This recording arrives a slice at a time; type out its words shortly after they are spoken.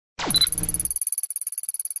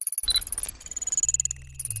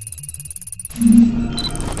Hey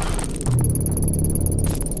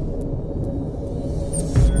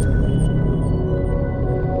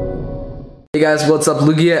guys, what's up?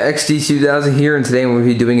 Lugia XD2000 here, and today I'm going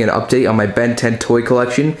to be doing an update on my Ben 10 toy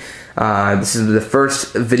collection. This is the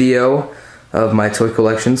first video of my toy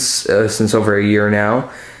collections since over a year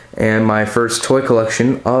now, and my first toy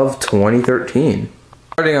collection of 2013.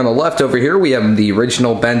 Starting on the left over here, we have the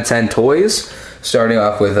original Ben 10 toys, starting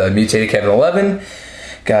off with Mutated Kevin 11.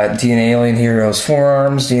 Got DNA Alien Heroes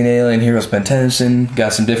Forearms, DNA Alien Heroes Ben Tennyson.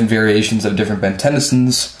 Got some different variations of different Ben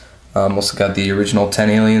Tennysons. Also got the original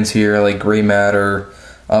 10 aliens here, like Gray Matter,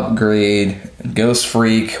 Upgrade, Ghost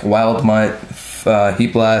Freak, Wild Mutt,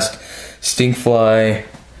 Heat Blast, Stinkfly,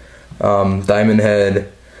 Diamond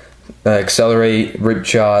Head, Accelerate,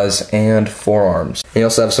 Ripjaws, and Forearms. You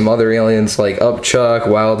also have some other aliens like Upchuck,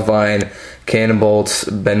 Wildvine, Cannonbolt,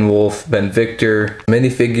 Ben Wolf, Ben Victor,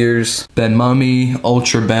 minifigures, Ben Mummy,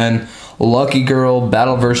 Ultra Ben, Lucky Girl,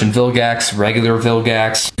 Battle Version Vilgax, Regular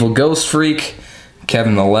Vilgax, Ghost Freak,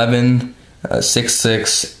 Kevin 11,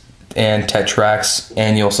 6-6, and Tetrax,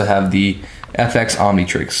 and you also have the FX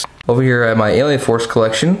Omnitrix. Over here at my Alien Force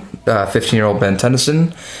collection, 15-year-old Ben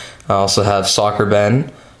Tennyson. I also have Soccer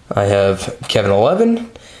Ben. I have Kevin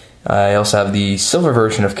 11. I also have the silver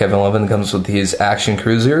version of Kevin 11 that comes with his action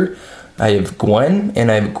cruiser. I have Gwen,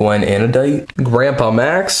 and I have Gwen Anodite. Grandpa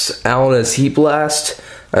Max, Alan's Heat Blast.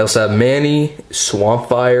 I also have Manny,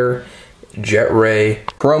 Swampfire, Jet Ray,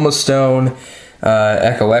 Chromostone,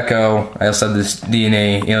 Echo Echo. I also have this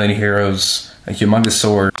DNA Alien Heroes,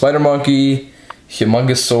 Humongousaur, Spider Monkey,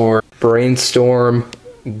 Humongousaur, Brainstorm,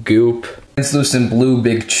 Goop, Translucent Blue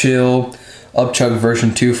Big Chill, Upchuck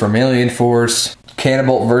version 2 from Alien Force,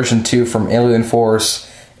 Cannonbolt version 2 from Alien Force,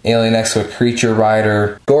 Alien X with Creature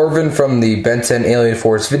Rider, Gorvin from the Ben 10 Alien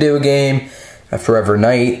Force video game, Forever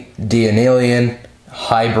Knight, DNA Alien,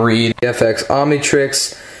 Hybrid, FX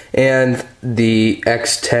Omnitrix, and the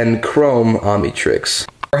X10 Chrome Omnitrix.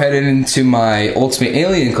 We're headed into my Ultimate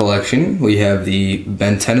Alien collection. We have the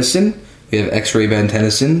Ben Tennyson, we have X-Ray Ben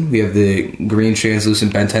Tennyson, we have the green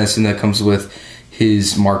translucent Ben Tennyson that comes with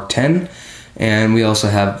his Mark 10, and we also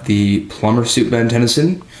have the Plumber Suit Ben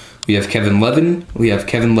Tennyson. We have Kevin 11, we have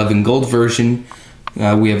Kevin 11 Gold version,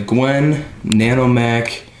 we have Gwen,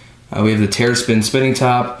 Nanomech, we have the Terraspin Spinning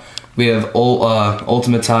Top, we have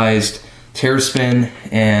Ultimatized Terraspin,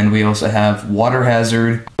 and we also have Water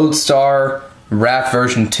Hazard, Lodestar, Wrath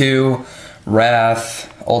version 2,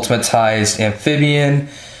 Wrath, Ultimatized Amphibian,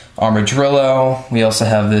 Armadillo. We also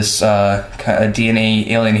have this DNA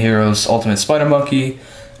Alien Heroes Ultimate Spider Monkey,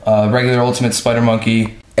 regular Ultimate Spider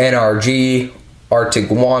Monkey, NRG,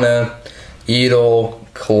 Artiguana, Eagle,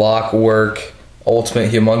 Clockwork,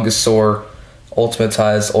 Ultimate Humongousaur,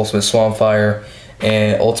 Ultimatized Ultimate Swampfire,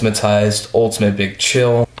 and Ultimatized Ultimate Big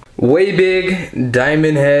Chill. Way Big,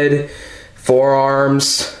 Diamond Head,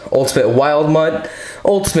 Forearms, Ultimate Wild Mutt,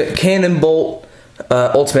 Ultimate Cannonbolt,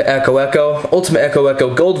 Ultimate Echo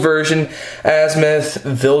Echo Gold version, Azimuth,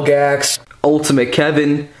 Vilgax, Ultimate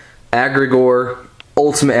Kevin, Agrigor,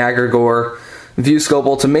 Ultimate Agrigor, Viewscope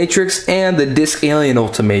Ultimatrix, and the Disc Alien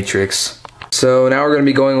Ultimatrix. So now we're going to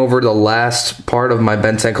be going over the last part of my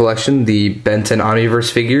Ben 10 collection, the Ben 10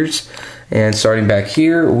 Omniverse figures. And starting back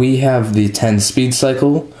here, we have the 10 Speed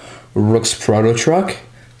Cycle, Rook's Proto Truck,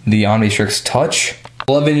 the Omnitrix Touch,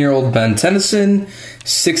 11-year-old Ben Tennyson,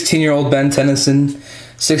 16-year-old Ben Tennyson,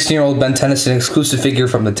 16-year-old Ben Tennyson exclusive figure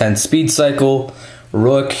from the 10 Speed Cycle,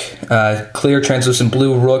 Rook, clear translucent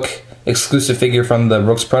blue Rook exclusive figure from the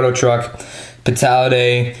Rook's Proto Truck,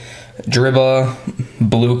 Petalidae, Dribba,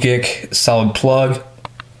 Blue Kick, Solid Plug,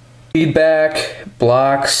 Feedback,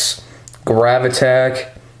 Blocks,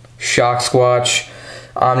 Gravitac, Shock Squatch,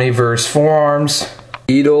 Omniverse Forearms,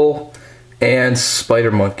 Beetle, and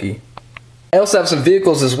Spider Monkey. I also have some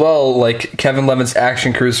vehicles as well, like Kevin 11's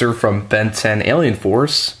action cruiser from Ben 10 Alien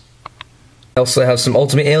Force. I also have some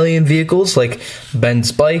Ultimate Alien vehicles like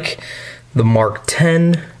Ben's bike, the Mark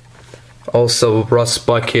 10, also Rust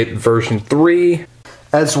Bucket version 3,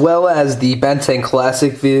 as well as the Ben 10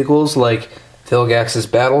 classic vehicles like Vilgax's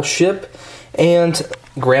Battleship and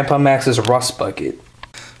Grandpa Max's Rust Bucket.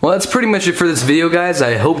 Well, that's pretty much it for this video, guys.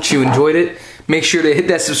 I hope you enjoyed it. Make sure to hit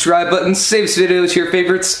that subscribe button, save this video to your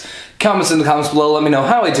favorites, comments in the comments below, let me know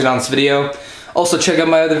how I did on this video. Also, check out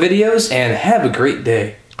my other videos, and have a great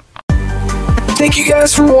day. Thank you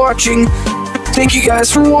guys for watching.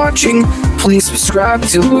 Please subscribe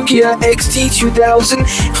to Lugia XD2000.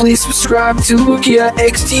 Please subscribe to Lugia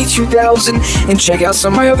XD2000 and check out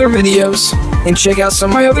some of my other videos.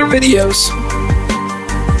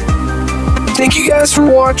 Thank you guys for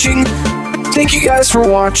watching.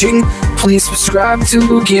 Please subscribe to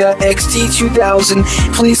Lugia XT2000.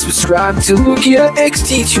 Please subscribe to Lugia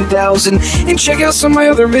XT2000 and check out some of my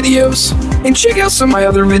other videos.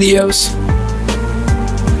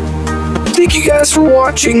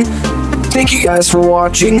 Thank you guys for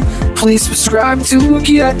watching. Please subscribe to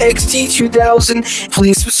Lugia XT2000.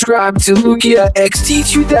 Please subscribe to Lugia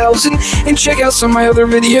XT2000 and check out some of my other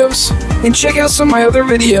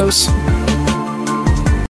videos.